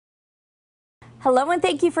Hello and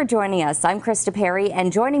thank you for joining us. I'm Krista Perry,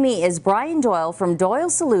 and joining me is Brian Doyle from Doyle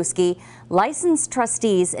Salewski, licensed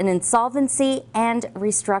trustees in insolvency and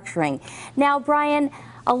restructuring. Now, Brian,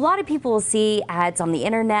 a lot of people will see ads on the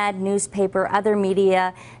internet, newspaper, other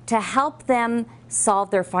media to help them solve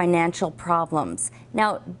their financial problems.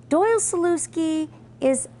 Now, Doyle Salewski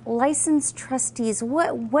is licensed trustees.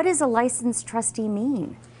 What does a licensed trustee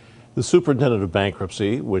mean? The Superintendent of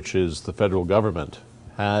Bankruptcy, which is the federal government,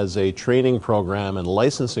 has a training program and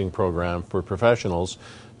licensing program for professionals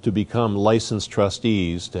to become licensed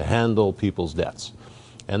trustees to handle people's debts.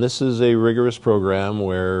 And this is a rigorous program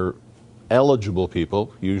where eligible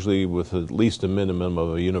people, usually with at least a minimum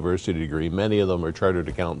of a university degree, many of them are chartered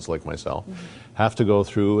accountants like myself, have to go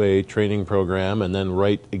through a training program and then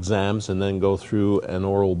write exams and then go through an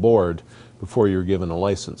oral board before you're given a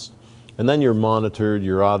license. And then you're monitored,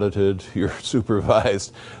 you're audited, you're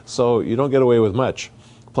supervised, so you don't get away with much.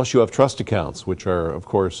 Plus you have trust accounts, which are, of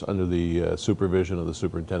course, under the supervision of the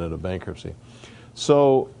Superintendent of Bankruptcy.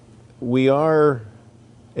 So we are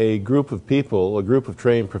a group of people, a group of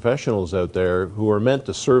trained professionals out there who are meant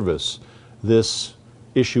to service this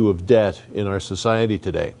issue of debt in our society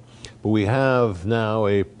today. But we have now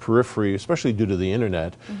a periphery, especially due to the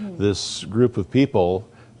internet, this group of people,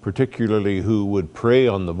 particularly who would prey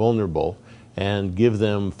on the vulnerable and give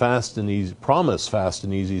them promise fast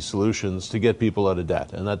and easy solutions to get people out of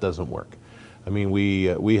debt, and that doesn't work. I mean,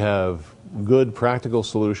 we have good practical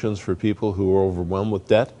solutions for people who are overwhelmed with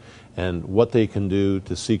debt and what they can do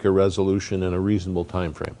to seek a resolution in a reasonable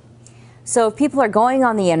time frame. So if people are going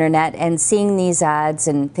on the internet and seeing these ads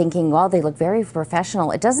and thinking, well, they look very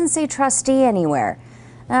professional, it doesn't say trustee anywhere.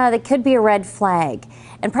 That could be a red flag.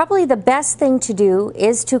 And probably the best thing to do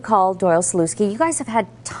is to call Doyle Salewski. You guys have had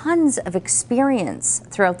tons of experience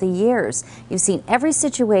throughout the years. You've seen every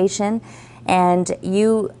situation, and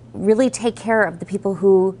you really take care of the people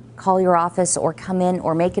who call your office or come in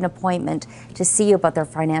or make an appointment to see you about their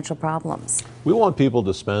financial problems. We want people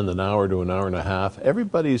to spend an hour to an hour and a half.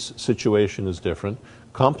 Everybody's situation is different,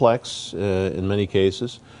 complex in many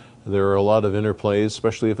cases. There are a lot of interplays,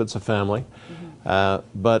 especially if it's a family.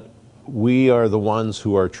 But we are the ones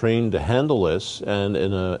who are trained to handle this, and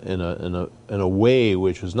in a way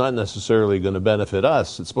which is not necessarily going to benefit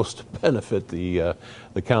us. It's supposed to benefit the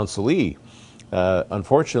counselee.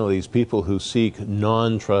 Unfortunately, these people who seek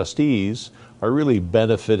non-trustees are really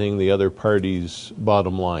benefiting the other party's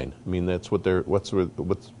bottom line. I mean, that's what they're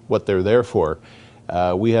there for.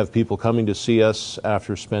 We have people coming to see us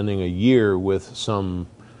after spending a year with some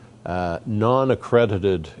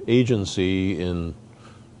non-accredited agency in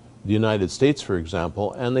the United States, for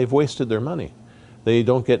example, and they've wasted their money. They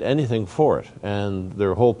don't get anything for it, and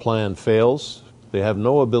their whole plan fails. They have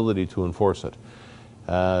no ability to enforce it.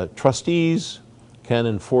 Trustees can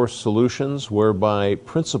enforce solutions whereby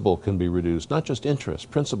principal can be reduced, not just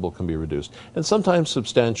interest, principal can be reduced, and sometimes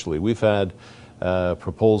substantially. We've had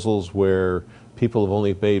proposals where people have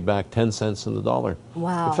only paid back 10 cents in the dollar.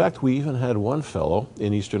 Wow. In fact, we even had one fellow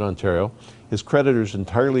in Eastern Ontario, his creditors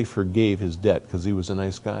entirely forgave his debt because he was a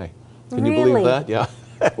nice guy. Can you believe that? Yeah,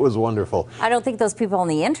 that was wonderful. I don't think those people on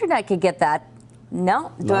the internet could get that.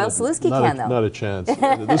 No, Doyle Salewski can, though. Not a chance.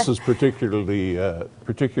 This was particularly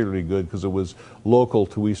good because it was local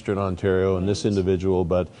to Eastern Ontario and this individual,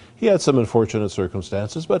 but he had some unfortunate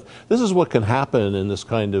circumstances. But this is what can happen in this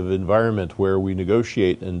kind of environment where we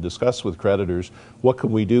negotiate and discuss with creditors, what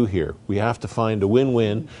can we do here? We have to find a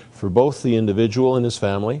win-win for both the individual and his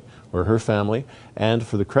family, or her family, and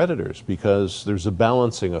for the creditors, because there's a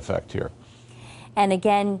balancing effect here. And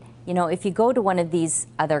again, you know, if you go to one of these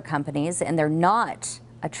other companies and they're not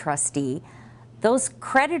a trustee, those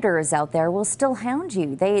creditors out there will still hound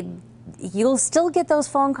you. You'll still get those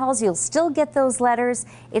phone calls, you'll still get those letters.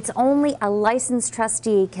 It's only a licensed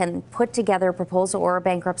trustee can put together a proposal or a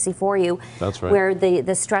bankruptcy for you. That's right. Where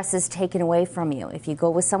the stress is taken away from you. If you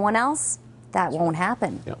go with someone else, that won't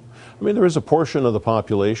happen. Yeah. I mean, there is a portion of the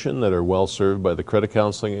population that are well served by the credit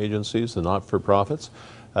counseling agencies, the not-for-profits.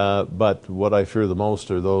 But what I fear the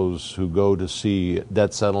most are those who go to see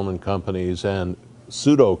debt settlement companies and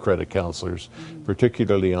pseudo-credit counselors,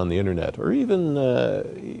 particularly on the internet, or even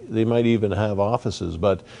they might even have offices,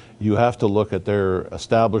 but you have to look at their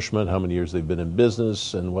establishment, how many years they've been in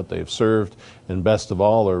business and what they've served, and best of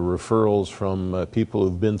all are referrals from people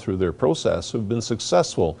who've been through their process, who've been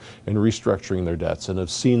successful in restructuring their debts and have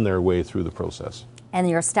seen their way through the process. And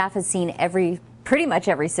your staff has seen pretty much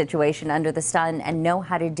every situation under the sun and know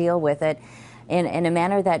how to deal with it in a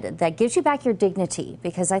manner that gives you back your dignity,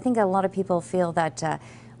 because I think a lot of people feel that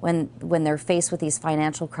when they're faced with these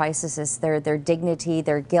financial crises. Their dignity,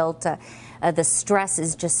 their guilt, the stress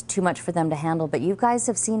is just too much for them to handle. But you guys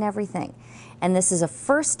have seen everything, and this is a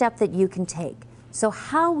first step that you can take. So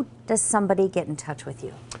how does somebody get in touch with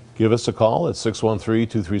you? Give us a call at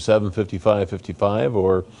 613-237-5555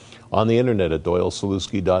 or on the internet at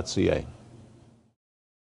doylesalewski.ca.